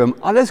kan droom,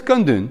 alles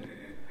kan doen,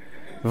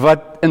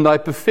 wat in daai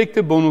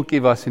perfekte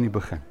bonneltjie was in die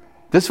begin.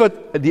 Dis wat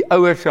die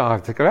ouers se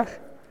hart, ek reg?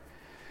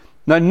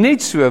 Nou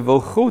net so wil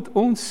God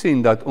ons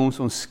sien dat ons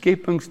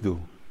skepingsdoel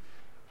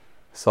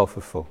sal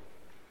vervul.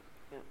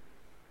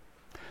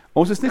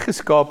 Ons is nie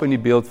geskaap in die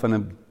beeld van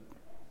 'n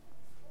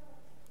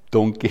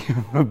donkie,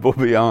 'n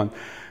bobbejaan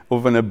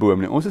of van 'n boom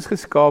nie. Ons is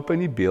geskaap in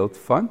die beeld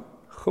van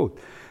God.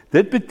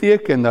 Dit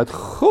beteken dat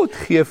God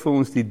gee vir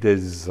ons die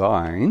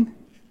design,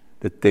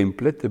 the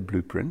template, the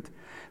blueprint,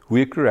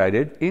 we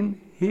created in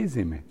His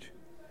image.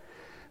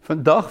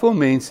 Vandag wil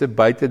mense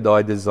buite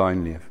daai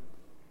design leef.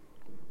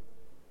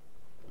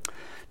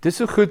 Dit is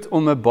so goed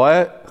om 'n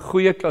baie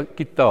goeie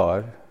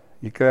gitaar,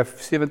 jy kry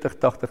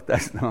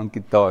 70-80.000 aan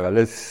gitaar,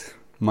 hulle is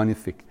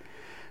magnifiek,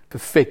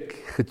 perfek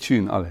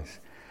getune alles.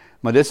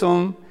 Maar dis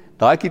om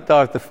daai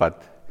gitaar te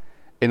vat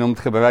en om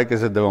te gebruik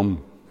as 'n drum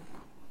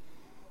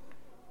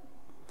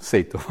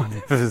set of wat,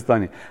 verstaan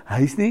nie.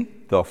 Hy is nie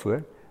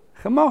daarvoor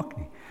gemaak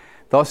nie.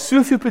 Daar's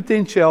soveel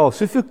potensiaal,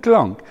 soveel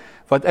klank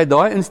wat uit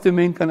daai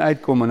instrument kan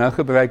uitkom en nou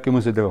gebruik hom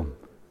as 'n drum.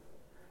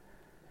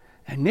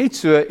 En net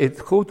so het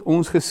God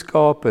ons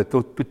geskape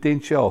tot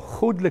potensiaal,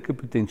 goddelike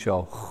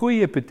potensiaal,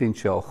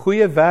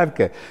 goeie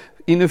werke,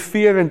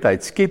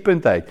 innoverendheid,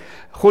 skependheid.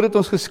 God het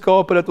ons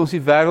geskape dat ons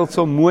die wêreld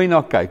sal mooi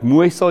na kyk,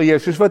 mooi sal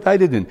heers, soos wat hy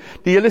dit doen.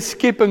 Die hele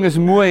skepping is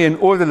mooi en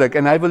ordelik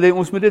en hy wil hê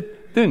ons moet dit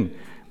doen.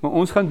 Maar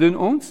ons gaan doen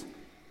ons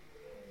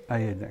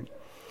eie ding.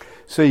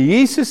 So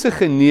Jesus se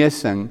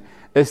genesing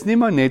is nie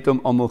maar net om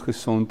almal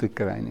gesond te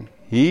kry nie.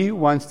 He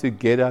wants to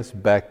get us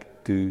back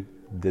to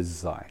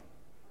design.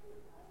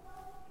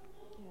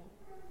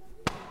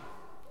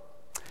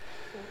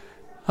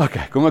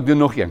 Okay, kom ek doen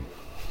nog een.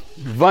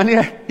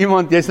 Wanneer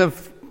iemand, jy's nou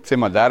sê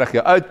maar 30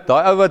 jaar oud,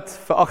 daai ou wat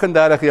vir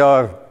 38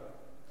 jaar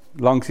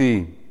langs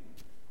die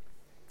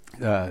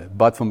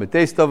bad van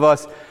Bethesda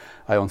was,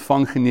 hy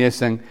ontvang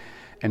genesing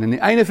en aan die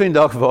einde van die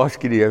dag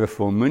waarsku die Here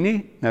vir hom,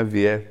 moenie nou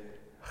weer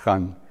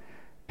gaan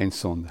en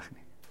sondig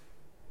nie.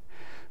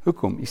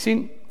 Hoekom? Jy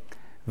sien,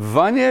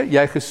 wanneer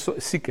jy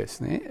siek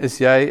is,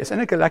 is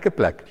eintlik 'n lekker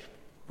plek.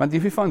 Want jy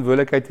hoef nie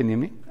verantwoordelikheid te neem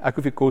nie. Ek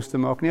hoef nie kos te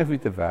maak nie, ek hoef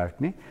nie te werk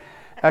nie.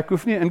 Ek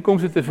hoef nie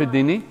inkomste te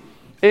verdien nie.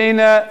 En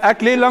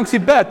ek lê langs die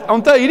bed.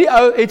 Onthou, hierdie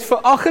ou het vir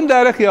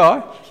 38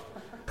 jaar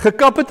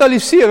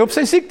gekapitaliseer op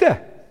sy siekte.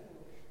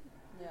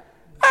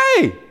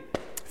 Hey!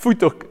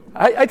 Voet ook.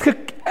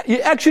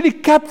 Hy actually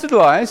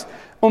capitalized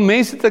om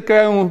mense te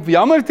kry, om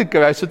jammer te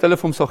kry, sodat hulle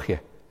vir hom sal gee.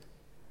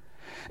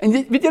 En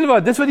weet julle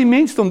wat, dis wat die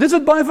mensdom, dis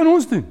wat baie van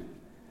ons doen.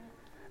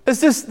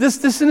 Dis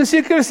in 'n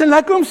sekere sin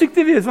lekker om siek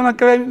te wees, want dan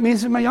kry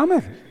mense my jammer.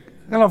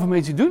 Ek kan dan vir my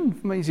ietsie doen,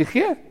 vir my ietsie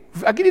gee.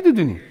 Hoef ek nie te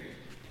doen nie.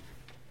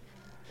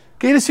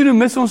 Kan jy sien hoe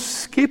mis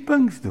ons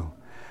skepingsdoel?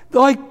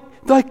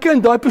 Daai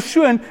kind, daai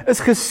persoon is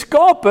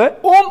geskape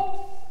om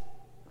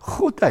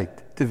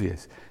godheid te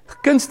wees.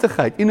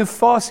 Kunstigheid,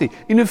 innovasie,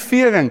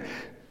 innovering,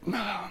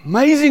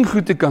 amazing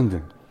goed te kan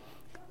doen.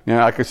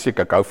 Ja, ek is siek,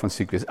 ek hou van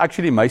siek wees.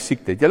 Actually, my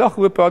siekte. Jy lag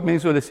gehoor praat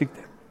mense oor hulle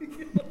siekte.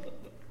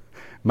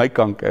 My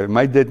kanker,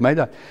 my dit, my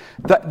dat.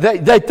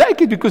 They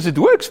take it because it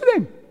works for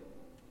them.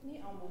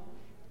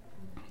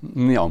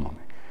 Nie almal.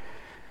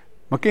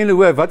 Maar kan julle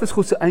hoor, wat is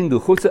God se einddoel?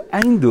 God se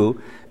einddoel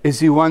is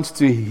He wants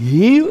to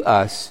heal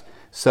us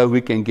so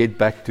we can get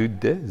back to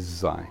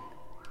design.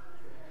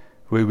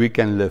 Where we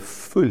can live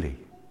fully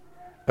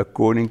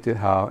according to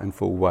how and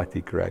for what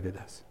He created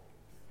us.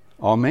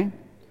 Amen?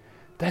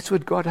 That's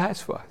what God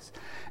has for us.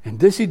 En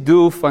dis die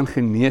doel van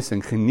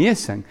genesing.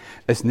 Genesing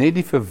is net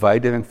die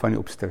verwydering van die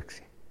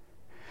obstruksie.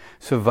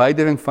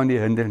 Verwydering van die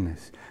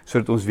hindernis,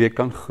 sodat ons weer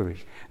kan groei,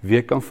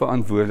 weer kan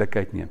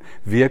verantwoordelikheid neem,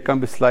 weer kan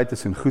besluit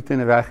tussen goed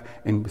en reg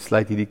en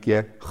besluit hierdie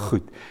keer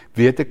goed.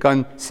 Weer te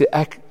kan sê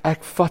ek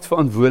vat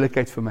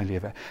verantwoordelikheid vir my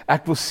lewe.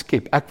 Ek wil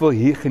skep, ek wil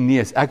hier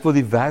genees, ek wil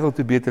die wêreld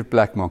 'n beter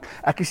plek maak.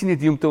 Ek is nie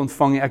net hier om te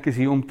ontvang nie, ek is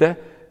hier om te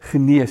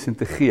genees en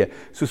te gee,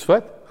 soos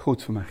wat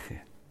God vir my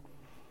gee.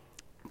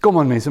 Kom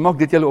aan mense, maak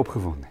dit julle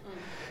opgewonde.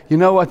 You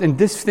know what, and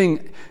this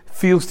thing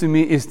feels to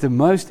me is the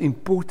most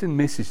important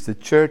message the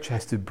church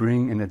has to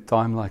bring in a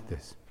time like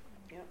this.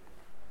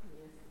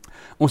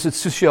 Ons het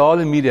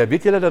sosiale media,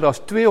 weet julle dat daar's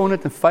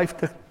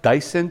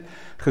 250,000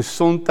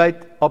 gesondheid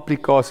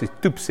applikasies,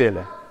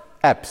 toepselle,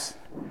 apps.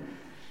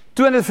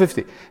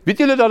 250. Weet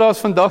julle dat daar's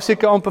vandag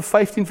seker amper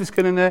 15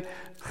 verskillende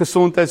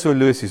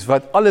gesondheidshorlosies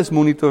wat alles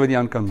monitor wat jy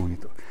aan kan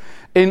monitor.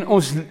 En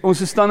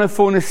ons staan nou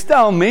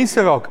veronderstel,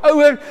 mense raak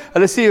ouer,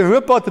 hulle sê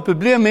Europa het 'n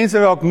probleem, mense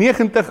raak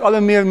 90,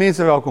 al meer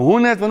mense raak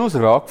 100, want ons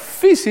raak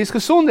fisies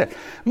gesonder.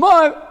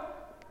 Maar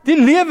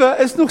die lewe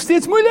is nog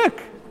steeds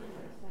moeilik.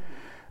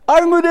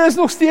 Armoede is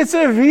nog steeds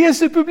 'n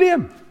reuse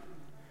probleem.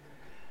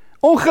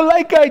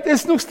 Ongelykheid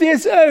is nog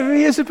steeds 'n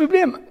reuse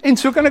probleem. En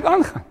so kan ek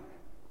aangaan.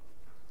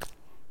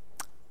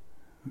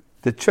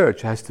 The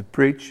church has to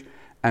preach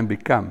and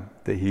become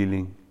the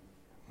healing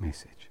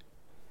message.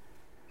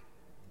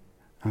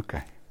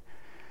 Okay.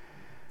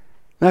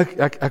 Nou,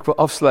 ek wil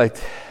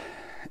afsluit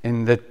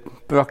en dit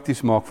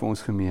prakties maak vir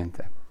ons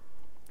gemeente.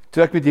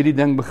 Toe ek met hierdie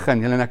ding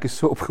begin, en ek is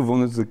so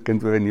opgewonde as 'n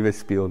kind oor 'n nuwe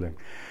speelding.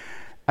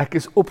 Ek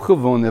is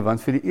opgewonde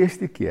want vir die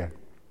eerste keer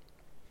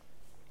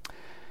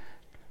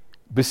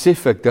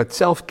besef ek dat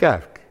self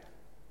kerk,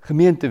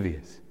 gemeente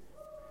wees,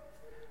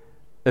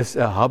 is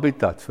 'n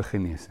habitat vir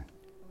genesing.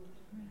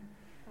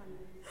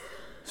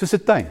 Soos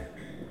 'n tuin.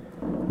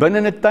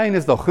 Binne 'n tuin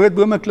is daar groot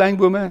bome, klein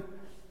bome,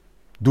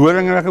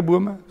 doringrige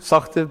bome,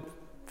 sagte,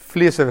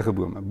 vleeserige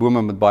bome,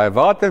 bome met baie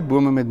water,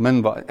 bome met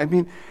min water. Ek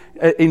meen,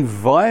 'n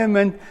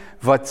environment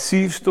wat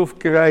suurstof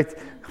kry,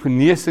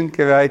 genesing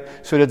kry,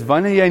 sodat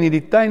wanneer jy in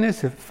hierdie tuin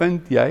is,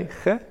 vind jy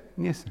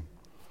genesing.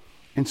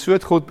 En so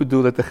het God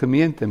bedoel dat 'n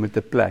gemeente met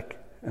 'n plek,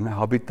 in 'n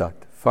habitat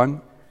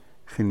van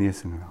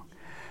genesing raak.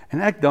 En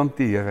ek dank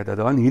die Here dat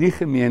daar in hierdie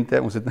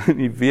gemeente, ons het nou in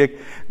die week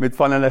met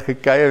van hulle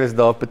gekuier, is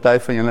daar party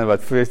van julle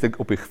wat vreeslik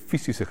op die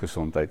fisiese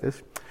gesondheid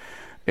is.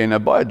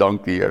 En baie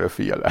dank die Here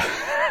vir julle.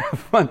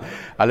 Want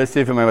hulle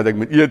sê vir my wat ek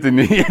moet eet en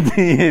nie eet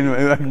nie,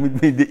 en ek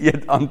moet my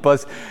dieet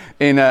aanpas.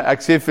 En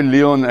ek sê vir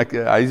Leon,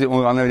 hy sê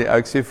onder andere,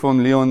 ek sê vir hom,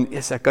 Leon,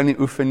 ek kan nie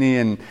oefen nie,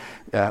 en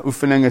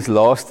oefening is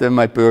laaste in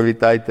my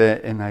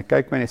prioriteite. En hy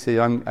kyk my en hy sê,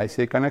 Jan, hy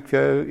sê, kan ek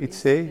vir jou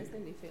iets sê?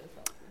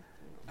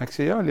 Ek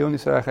sê, ja, Leon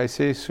is reg, hy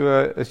sê, so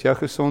is jou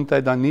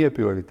gesondheid dan nie 'n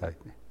prioriteit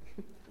nie.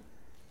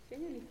 Ken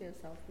jy nie vir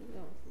jouself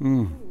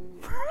nie?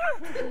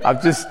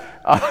 I've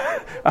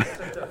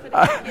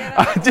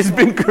just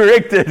been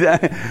corrected.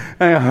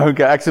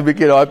 Okay, ek sal 'n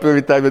bietjie daai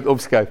prioriteit met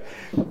opskuif.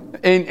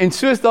 En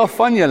so is daar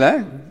van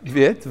julle,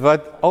 weet,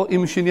 wat al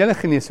emosionele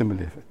genesing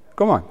beleef het.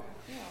 Kom aan.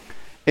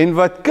 En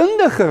wat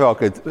kundig geraak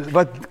het,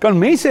 wat kan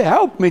mense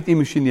help met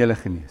emosionele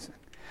genesing.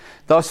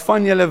 Daar's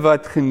van julle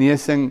wat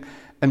genesing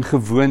in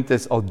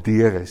gewoontes al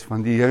deur is,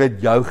 want die Here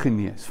het jou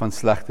genees van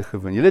slegte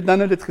gewoontes. Julle het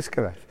nou dit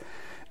geskryf.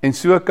 En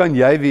so kan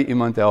jy weer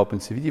iemand help en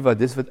sê, weet jy wat,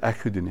 dis wat ek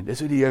gedoen het. Dis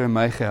hoe die Here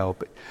my gehelp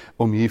het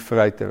om hier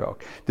vry te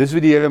raak. Dis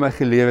hoe die Here my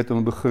geleer het om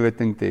 'n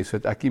begroting te hê,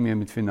 sodat ek nie meer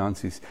met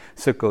finansies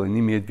sukkel en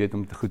nie meer weet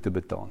om te goed te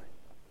betaal nie.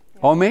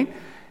 Amen.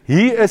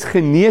 Hier is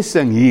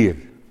genesing hier.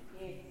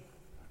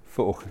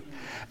 Vanoggend.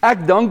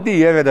 Ek dank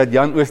die Here dat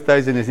Jan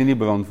Oosthuizen is nie die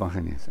bron van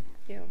genesing.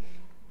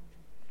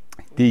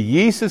 Die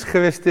Jesus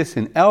Christus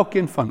en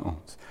elkeen van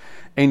ons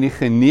en die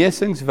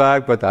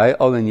genesingswerk wat hy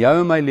al in jou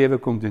en my lewe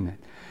kom doen het,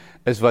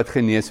 is wat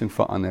genesing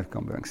verander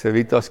kan bring.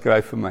 Sarita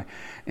skryf vir my,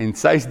 en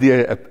sy is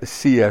deur 'n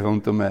see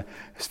rondom 'n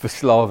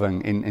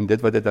verslawing en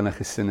dit wat dit aan 'n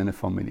gesin en 'n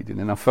familie doen.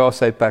 En dan vra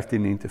sy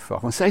pertinente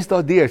vraag, want sy is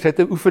daardeur, sy het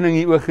 'n oefening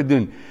hieroor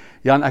gedoen.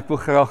 Jan, ek wil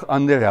graag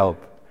ander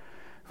help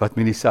wat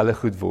met dieselfde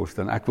goed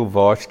worstel. Ek wil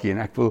waarsku en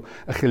ek wil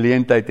 'n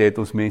geleentheid hê dat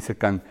ons mense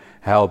kan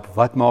help.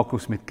 Wat maak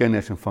ons met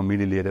kinders en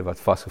familielede wat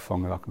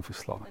vasgevang raak in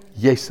verslawing?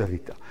 Yes,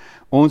 Sarita.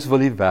 Ons wil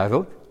die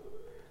wêreld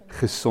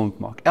gesond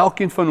maak.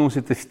 Elkeen van ons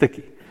het 'n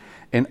stukkie.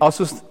 En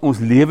as ons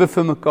lewe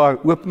vir mekaar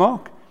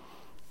oopmaak,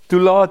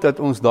 toelaat dat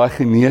ons daai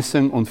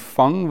genesing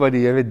ontvang wat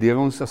die Here deur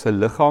ons as 'n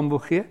liggaam wil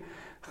gee,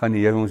 gaan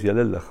die Here ons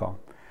hele liggaam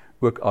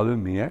ook al hoe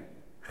meer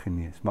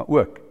genees, maar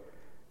ook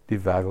die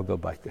wêreld daar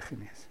buite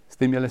genees.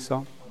 Stem julle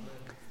saam?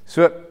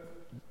 So,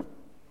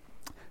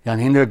 Jan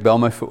Hendrik bel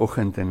my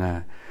vanoggend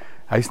en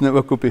hy's nou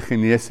ook op die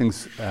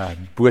genesings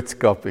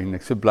boodskap en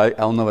ek so bly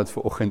Elna wat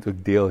vanoggend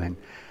ook deel en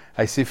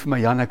hy sê vir my,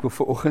 Jan, ek wil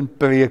vanoggend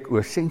preek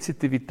oor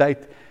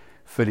sensitiwiteit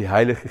vir die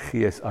Heilige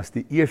Gees as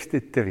die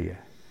eerste tree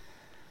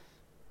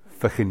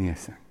vir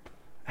genesing.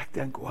 Ek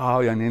dink,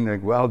 wow, Jan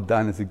Hendrik, well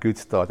done, it's a good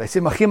start. Hy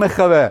sê, maar gee my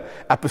gou 'n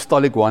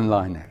apostolic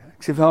one-liner.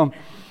 Ek sê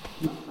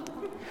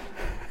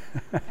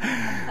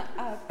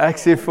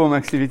vir hom,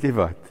 weet jy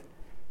wat?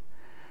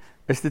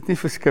 Is dit nie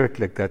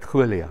verskriklik dat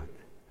Goliat,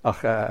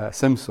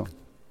 Samson,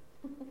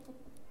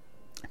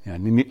 ja,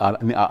 nie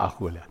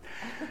Goliat,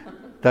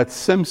 dat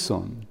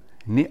Samson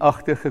nie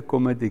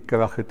agtergekom het die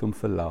krag het om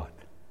verlaat,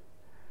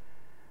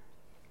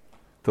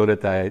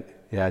 totdat hy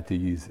had to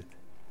use it.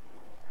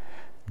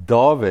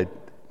 Dawid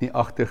nie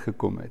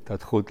agtergekom het,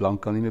 dat God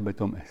lankal nie meer met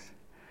hom is,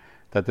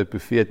 dat die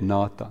profeet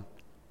Nathan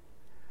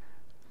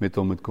met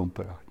hom het kom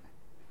praat.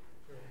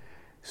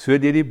 So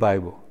deur die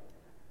Bybel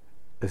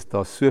is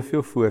daar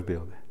soveel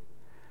voorbeelde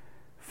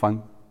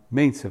van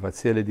mense wat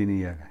sê hulle dien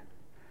die Here,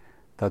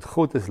 dat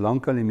God is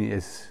lankal nie meer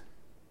is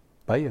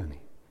by jou nie,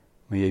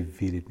 maar jy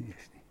weet dit nie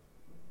eens nie.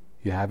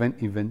 You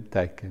haven't even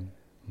taken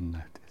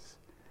notice.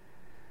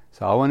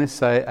 So I want to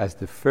say, as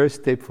the first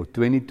step for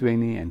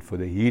 2020 and for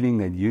the healing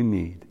that you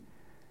need,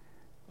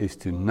 is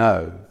to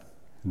know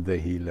the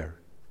healer.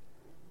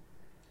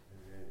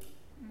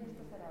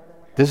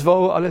 Dis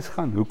waaroor alles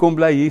gaan. Hoekom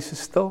bly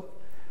Jesus stil?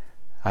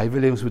 Hy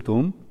wil hê ons moet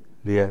hom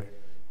leer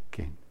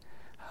ken.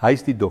 Hy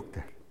is die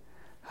dokter.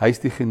 Hy is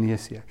die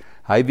geneesheer.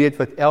 Hy weet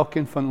wat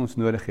elkeen van ons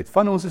nodig het.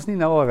 Van ons is nie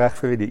nou al reg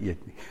vir die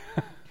dieet nie.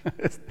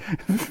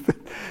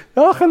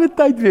 Daar gaan 'n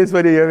tyd wees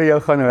waar die Here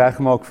jou gaan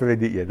regmaak vir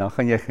die dieet. Dan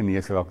gaan jy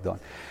genees raak dan.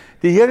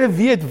 Die Here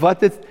weet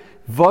wat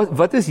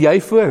is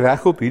jy voor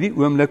reg op hierdie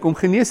oomblik om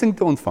genesing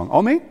te ontvang.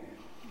 Amen.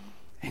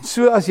 En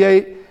so as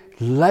jy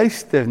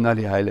luister na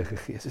die Heilige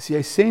Gees, as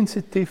jy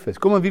sensitief is,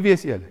 kom maar, wie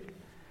wees eerlik,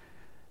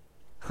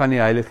 gaan die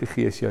Heilige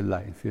Gees jou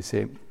lei en vir jou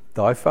sê,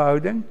 daai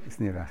verhouding is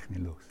nie reg nie,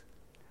 los.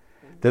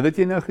 Dit wat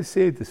jy nou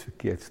gesê het is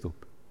verkeerd,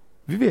 stop.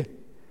 Wie weet?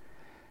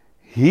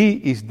 He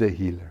is the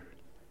healer.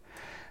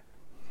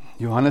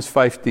 Johannes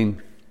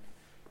 15,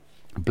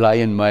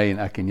 bly in my en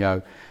ek in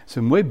jou, is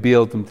 'n mooi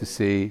beeld om te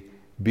sê,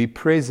 be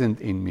present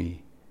in me.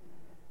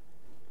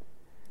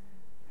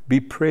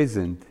 Be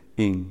present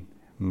in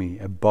me,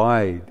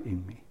 abide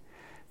in me.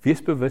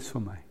 Wees bewus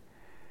van my.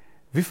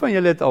 Wie van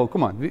julle het al,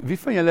 kom aan, wie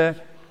van julle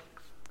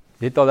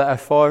Jy het al 'n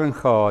ervaring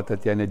gehad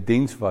dat jy in 'n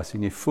diens was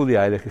en jy voel die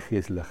Heilige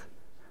Gees lig.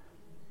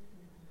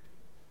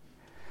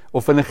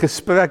 Of in 'n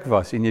gesprek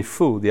was en jy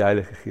voel die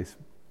Heilige Gees.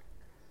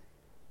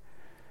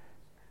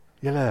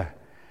 Julle,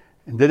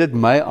 en dit het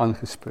my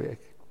aangespreek,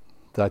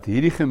 dat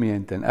hierdie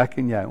gemeente en ek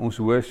en jy, ons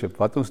worship,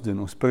 wat ons doen,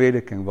 ons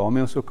prediking,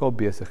 waarmee ons ook al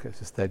besig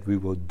is that we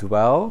will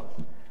dwell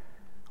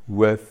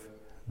with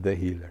the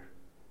healer.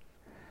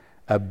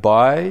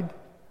 Abide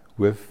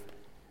with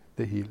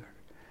the healer.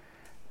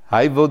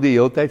 Hy wil die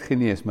hele tyd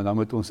genees, maar dan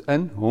moet ons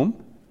in hom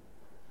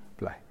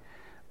bly.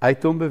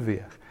 Uit hom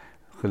beweeg.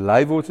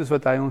 Gelei word soos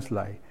wat hy ons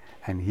lei.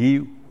 And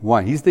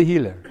he's the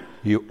healer.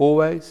 He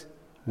always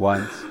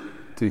wants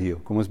to heal.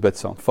 Kom ons bid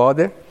saam.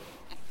 Vader,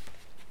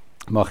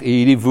 mag U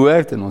hierdie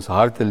woord in ons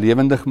harte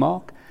lewendig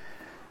maak.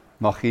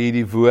 Mag U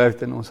hierdie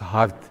woord in ons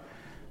hart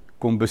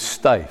kom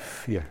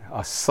bestuif, Heer,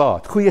 as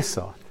saad, goeie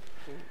saad,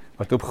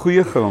 wat op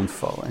goeie grond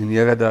val. En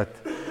Here, dat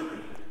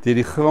deur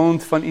die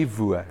grond van U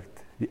woord,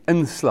 die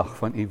inslag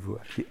van U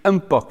woord, die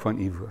impak van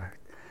U woord,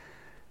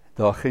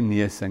 daar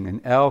genesing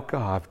in elke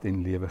hart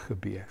en lewe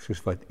gebeur,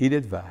 soos wat U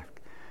dit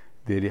werk,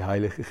 deur die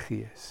Heilige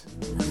Gees.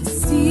 I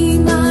see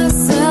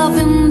myself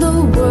in the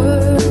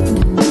Word.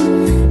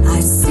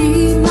 I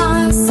see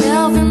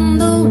myself in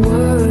the Word.